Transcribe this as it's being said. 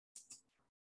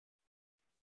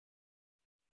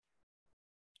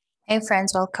Hey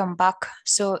friends, welcome back.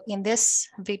 So in this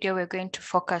video, we're going to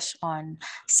focus on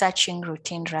searching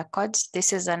routine records.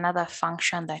 This is another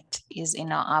function that is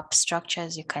in our app structure,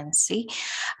 as you can see.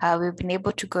 We've been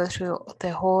able to go through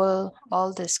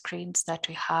all the screens that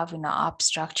we have in our app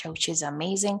structure, which is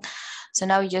amazing. So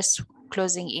now we're just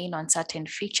closing in on certain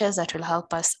features that will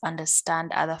help us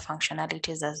understand other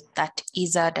functionalities that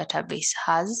Isar database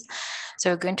has. So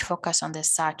we're going to focus on the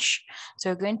search. So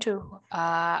we're going to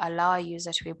allow our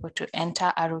user to be able to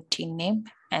enter a routine name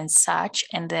and search,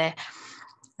 and the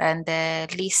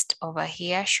list over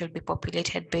here should be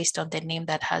populated based on the name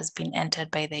that has been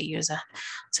entered by the user.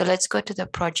 So let's go to the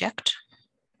project.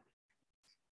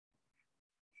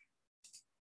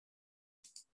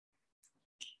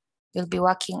 We'll be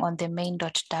working on the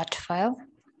main.dat file.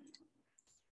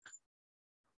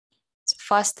 So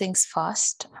first things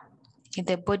first, in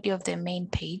the body of the main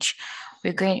page,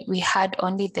 we had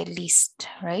only the list,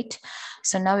 right?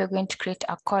 So now we're going to create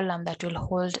a column that will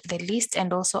hold the list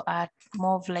and also add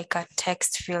more of like a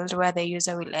text field where the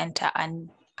user will enter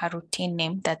a routine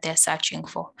name that they're searching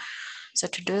for. So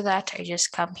to do that, I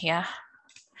just come here,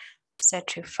 set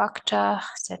refactor,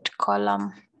 set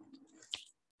column,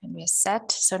 and we're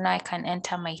set. So now I can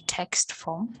enter my text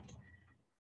form,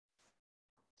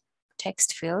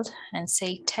 text field, and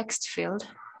say text field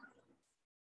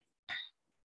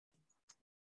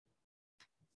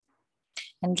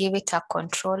and give it a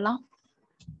controller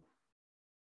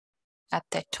at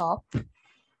the top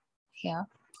here.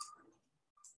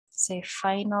 Say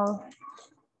final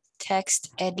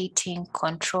text editing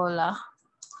controller,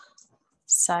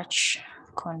 search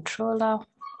controller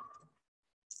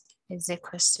is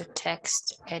equals to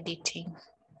text editing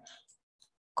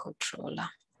controller.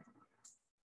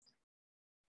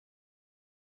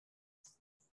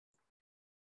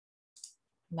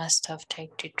 Must have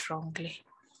typed it wrongly.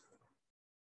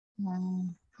 I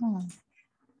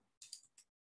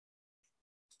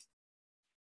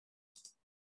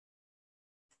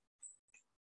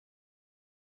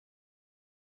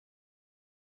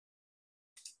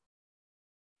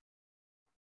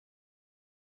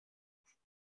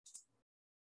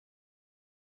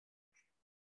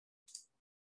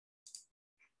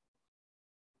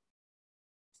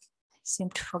seem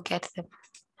to forget them.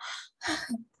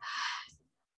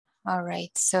 All right,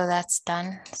 so that's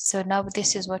done. So now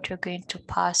this is what we're going to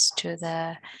pass to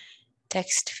the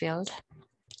text field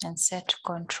and set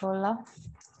controller,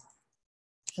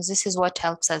 because this is what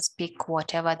helps us pick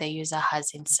whatever the user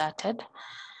has inserted.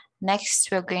 Next,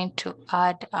 we're going to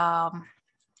add,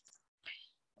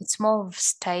 it's more of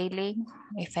styling,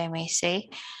 if I may say.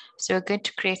 So we're going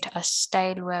to create a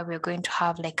style where we're going to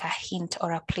have like a hint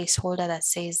or a placeholder that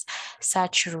says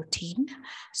search routine.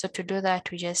 So to do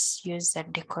that, we just use the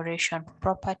decoration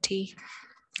property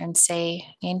and say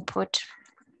input.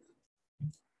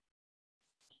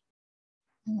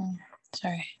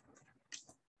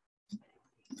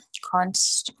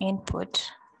 Const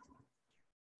input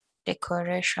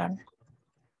decoration.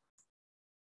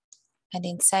 And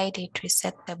inside it, we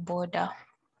set the border.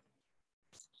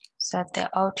 Set the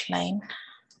outline.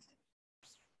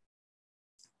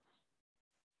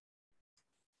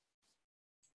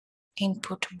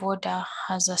 Input border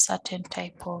has a certain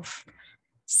type of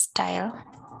style.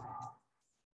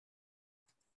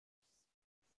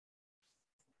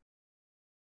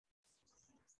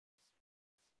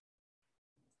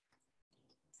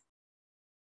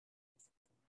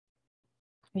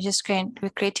 We're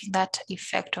creating that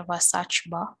effect of a search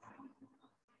bar.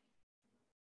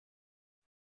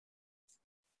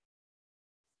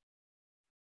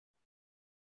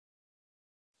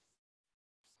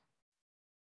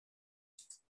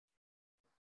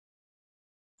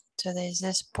 So there's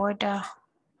this border.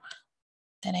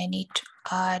 Then I need to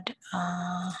add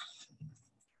a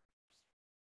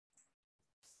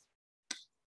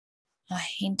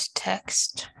hint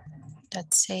text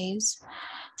that says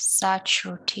search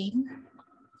routine.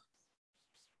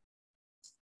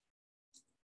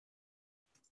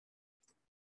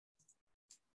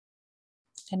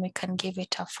 Then we can give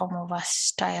it a form of a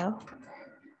style.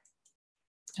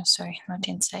 Oh, sorry, not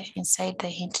inside the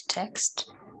hint text.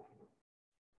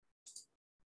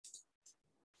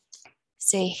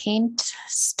 Say hint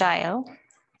style,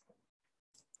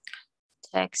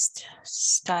 text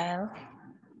style,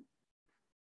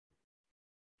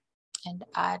 and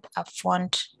add a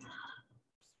font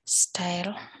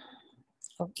style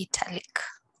of italic.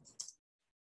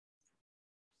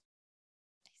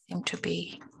 They seem to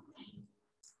be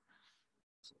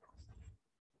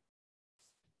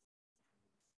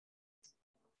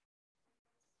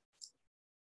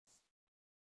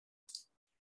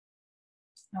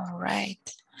All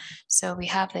right. So we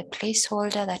have the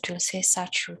placeholder that will say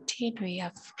search routine. We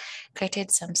have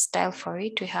created some style for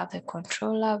it. We have the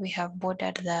controller. We have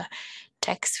bordered the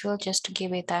text field just to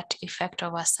give it that effect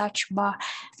of a search bar.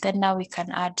 Then now we can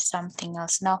add something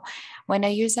else. Now, when a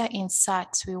user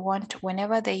inserts, we want,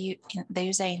 whenever the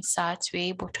user inserts,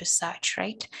 we're able to search,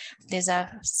 right? There's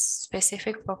a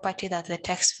specific property that the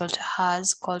text field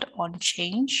has called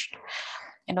onChange.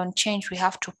 And on change, we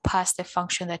have to pass the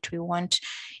function that we want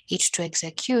it to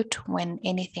execute when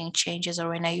anything changes or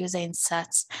when a user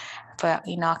inserts, for,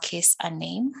 in our case, a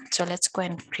name. So let's go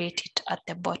and create it at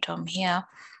the bottom here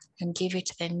and give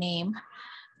it the name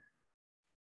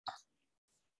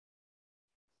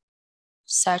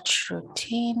search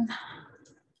routine,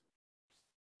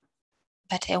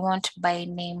 but I want by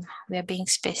name. We're being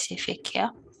specific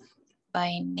here,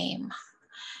 by name.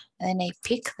 And then I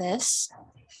pick this,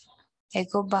 I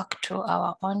go back to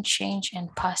our onChange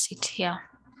and pass it here.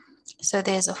 So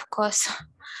there's, of course,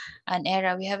 an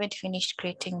error. We haven't finished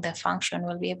creating the function.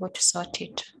 We'll be able to sort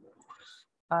it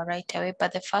right away.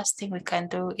 But the first thing we can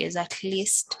do is at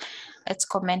least let's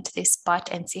comment this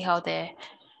part and see how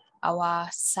our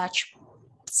search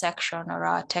section or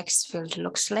our text field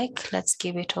looks like. Let's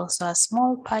give it also a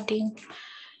small padding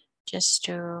just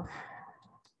for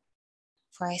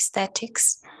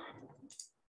aesthetics.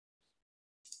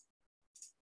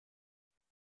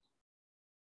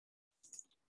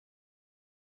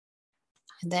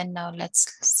 And then now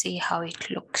let's see how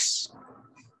it looks.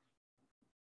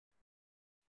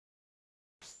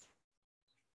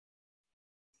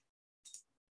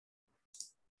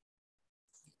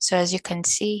 So as you can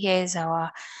see, here is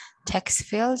our text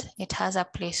field. It has a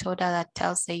placeholder that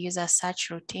tells the user search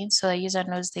routine. So the user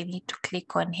knows they need to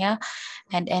click on here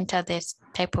and enter the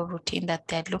type of routine that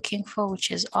they're looking for, which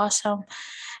is awesome.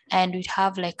 And we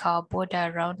have like our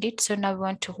border around it. So now we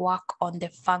want to work on the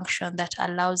function that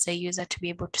allows the user to be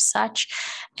able to search,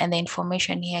 and the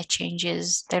information here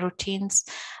changes. The routines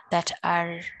that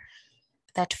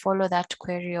follow that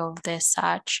query of the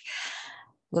search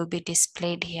will be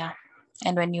displayed here.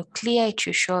 And when you clear it,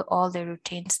 you show all the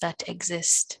routines that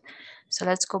exist. So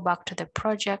let's go back to the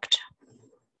project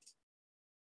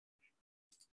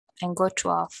and go to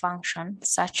our function,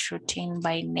 search routine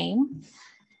by name.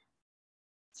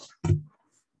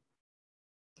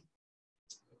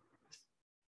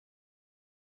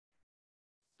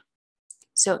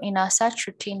 So in our search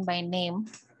routine by name,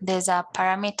 there's a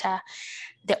parameter,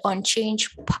 the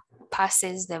onChange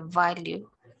passes the value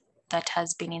that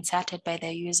has been inserted by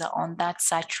the user on that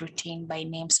search routine by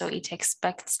name. So it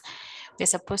expects we're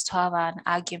supposed to have an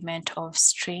argument of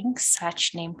string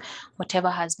search name, whatever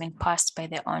has been passed by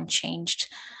the onChanged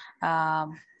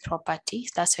property.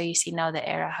 That's why you see now the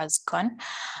error has gone.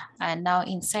 And now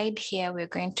inside here, we're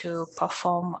going to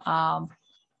perform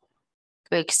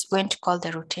we're going to call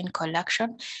the routine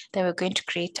collection. Then we're going to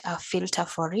create a filter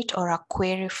for it or a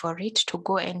query for it to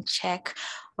go and check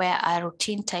where a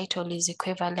routine title is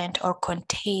equivalent or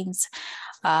contains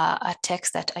a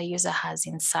text that a user has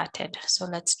inserted. So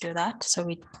let's do that. So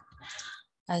we,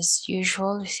 as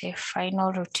usual, we say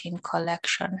final routine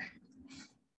collection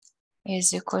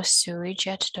is equals to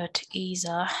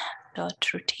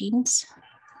widget.isar.routines.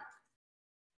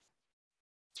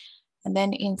 And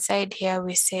then inside here,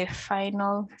 we say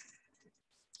final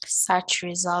search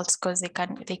results, because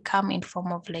they come in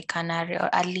form of like an array or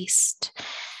a list,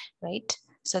 right?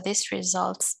 So this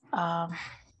results,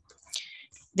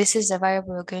 this is a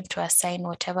variable we're going to assign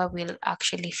whatever will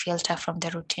actually filter from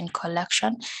the routine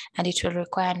collection, and it will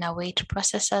require an await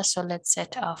processor. So let's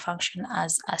set our function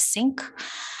as async.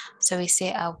 So we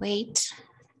say await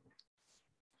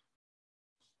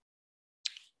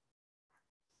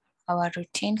our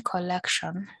routine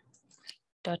collection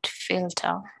dot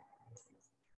filter.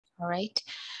 All right.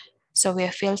 So we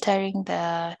are filtering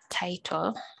the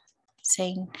title,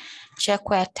 saying check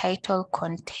where title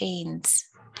contains,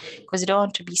 because you don't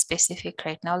want to be specific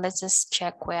right now. Let's just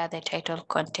check where the title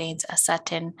contains a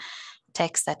certain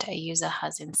text that a user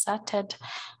has inserted.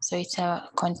 So it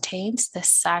contains the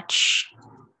search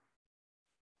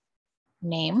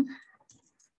name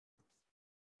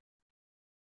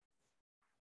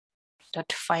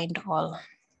dot find all.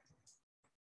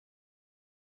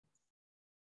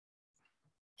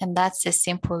 And that's a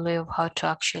simple way of how to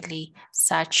actually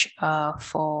search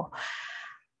for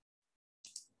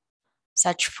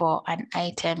an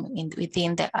item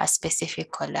within a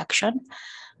specific collection.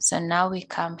 So now we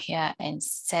come here and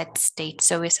set state.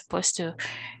 So we're supposed to,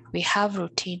 we have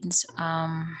routines.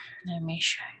 Let me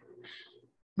show you.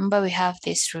 Remember, we have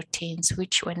these routines,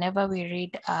 which whenever we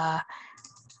read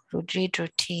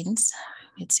routines,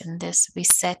 it's in this, we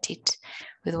set it.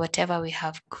 with whatever we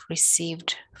have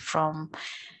received from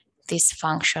this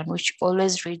function, which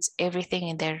always reads everything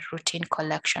in the routine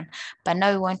collection. But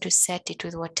now we want to set it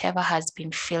with whatever has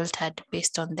been filtered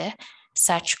based on the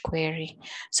search query.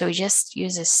 So we just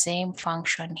use the same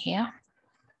function here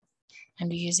and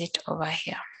we use it over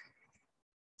here.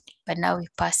 But now we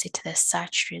pass it the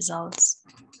search results.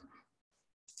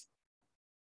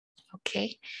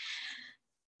 Okay.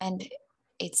 And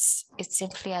it's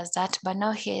simply as that. But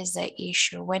now here's the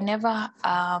issue. Whenever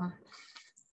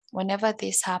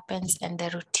this happens and the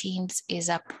routines is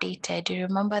updated, you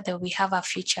remember that we have a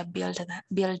feature builder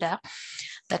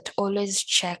that always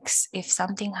checks if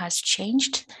something has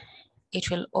changed.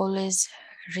 It will always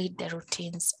read the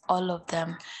routines, all of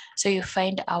them. So you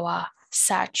find our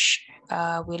search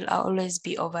will always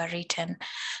be overwritten.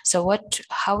 So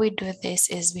how we do this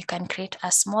is we can create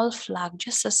a small flag,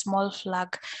 just a small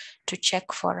flag to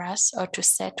check for us or to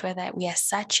set whether we are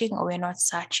searching or we're not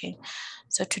searching.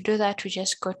 So to do that, we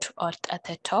just go to at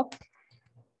the top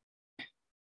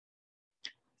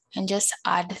and just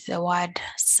add the word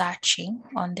searching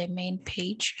on the main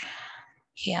page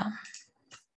here.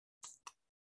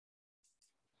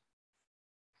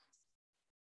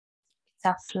 It's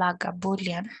a flag, a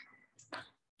boolean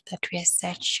that we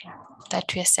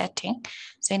are setting.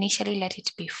 So initially let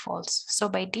it be false. So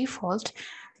by default,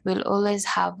 we'll always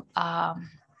have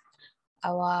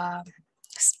our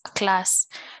class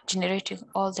generating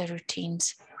all the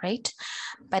routines, right?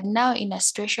 But now in a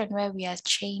situation where we are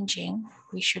changing,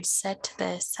 we should set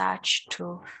the search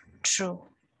to true.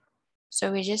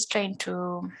 So we're just trying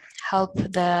to help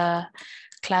the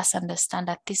class understand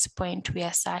at this point we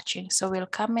are searching. So we'll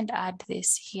come and add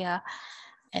this here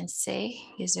and say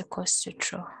is equals to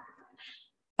true.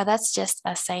 But that's just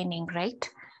assigning, right?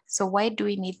 So why do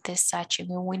we need this searching?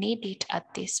 We need it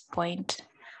at this point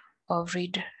of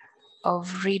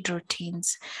read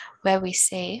routines, where we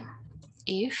say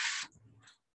if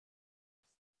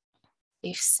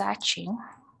searching,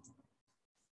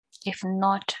 if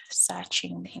not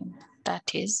searching, then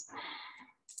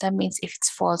that means if it's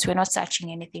false, we're not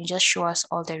searching anything, just show us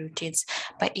all the routines.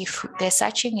 But if the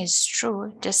searching is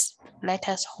true, just let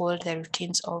us hold the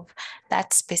routines of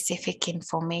that specific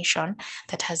information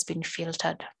that has been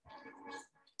filtered.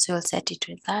 So we'll set it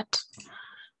with that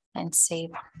and save.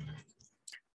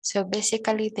 So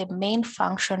basically the main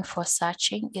function for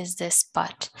searching is this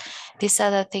part. This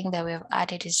other thing that we've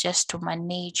added is just to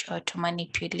manage or to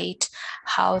manipulate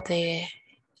how the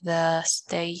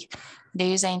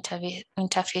user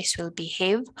interface will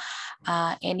behave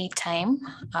anytime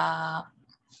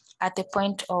at the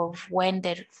point of when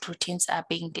the routines are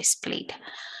being displayed.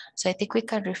 So I think we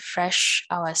can refresh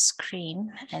our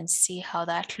screen and see how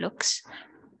that looks.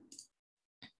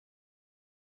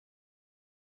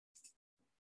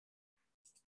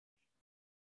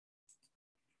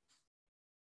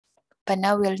 But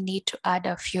now we'll need to add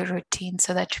a few routines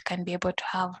so that you can be able to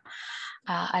have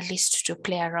a list to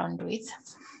play around with.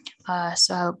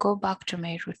 So I'll go back to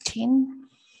my routine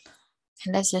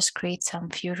and let's just create some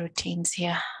few routines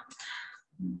here.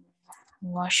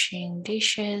 Washing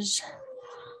dishes,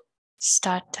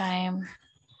 start time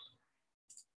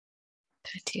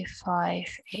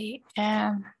 35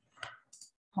 a.m.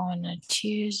 on a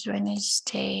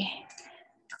Wednesday.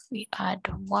 We add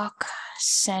work,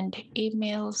 send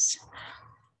emails.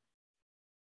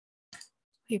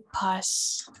 We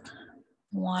pass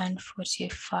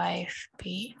 1:45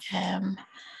 p.m.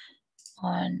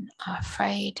 on a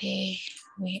Friday.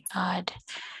 We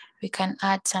can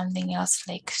add something else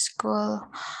like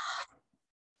school.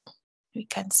 We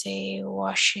can say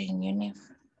washing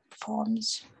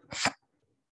uniforms.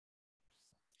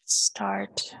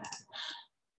 Start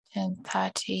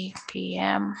 10:30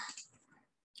 p.m.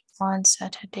 on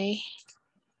Saturday.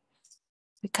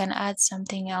 We can add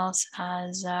something else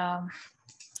as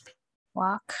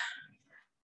work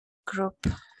group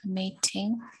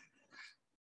meeting.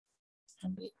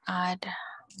 And we add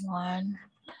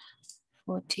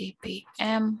 1:40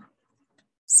 p.m.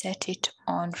 Set it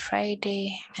on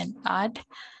Friday and add.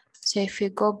 So if we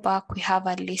go back, we have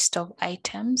a list of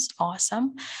items.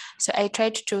 Awesome. So I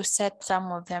tried to set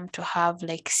some of them to have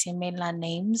like similar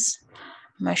names.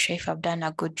 I'm not sure if I've done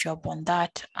a good job on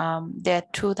that. There are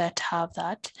two that have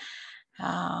that.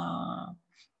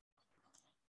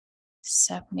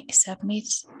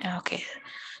 Submit. Okay.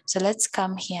 So let's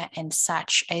come here and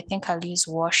search. I think I'll use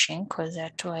washing because there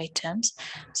are two items.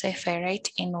 So if I write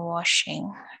in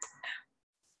washing,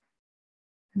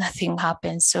 nothing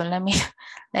happens. So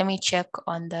let me check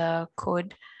on the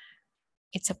code.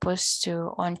 It's supposed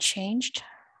to unchanged.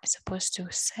 It's supposed to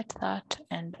set that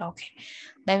and okay.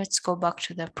 Let's go back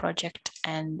to the project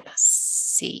and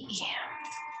see.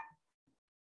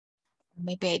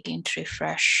 Maybe I didn't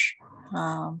refresh.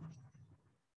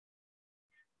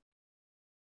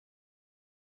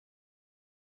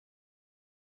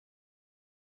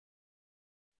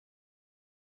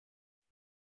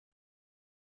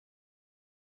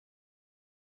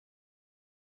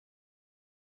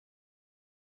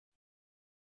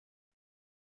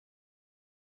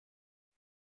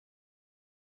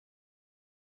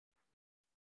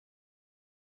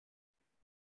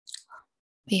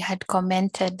 We had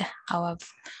commented our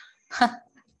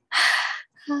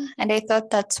and I thought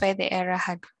that's why the error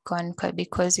had gone,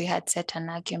 because we had set an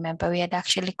argument, but we had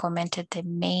actually commented the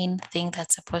main thing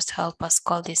that's supposed to help us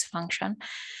call this function.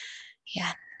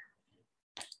 Yeah,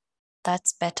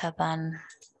 that's better than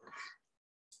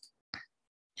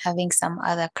having some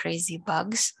other crazy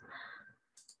bugs.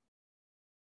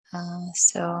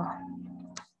 So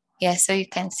yeah, so you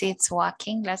can see it's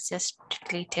working. Let's just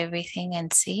delete everything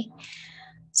and see.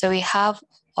 So we have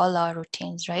all our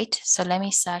routines, right? So let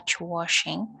me search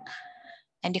washing,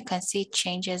 and you can see it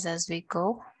changes as we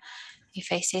go.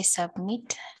 If I say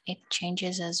submit, it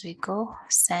changes as we go,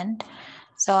 send.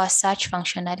 So our search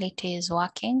functionality is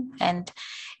working, and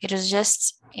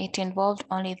it involved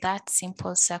only that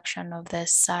simple section of the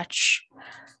search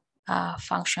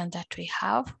function that we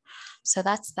have. So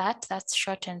that's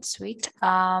short and sweet.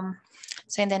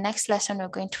 So in the next lesson, we're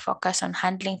going to focus on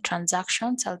handling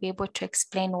transactions. I'll be able to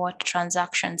explain what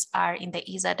transactions are in the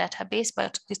Isar database,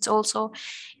 but it's also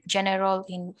general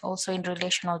in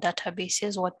relational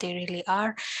databases, what they really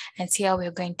are, and see how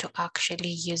we're going to actually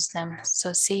use them.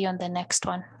 So see you on the next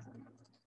one.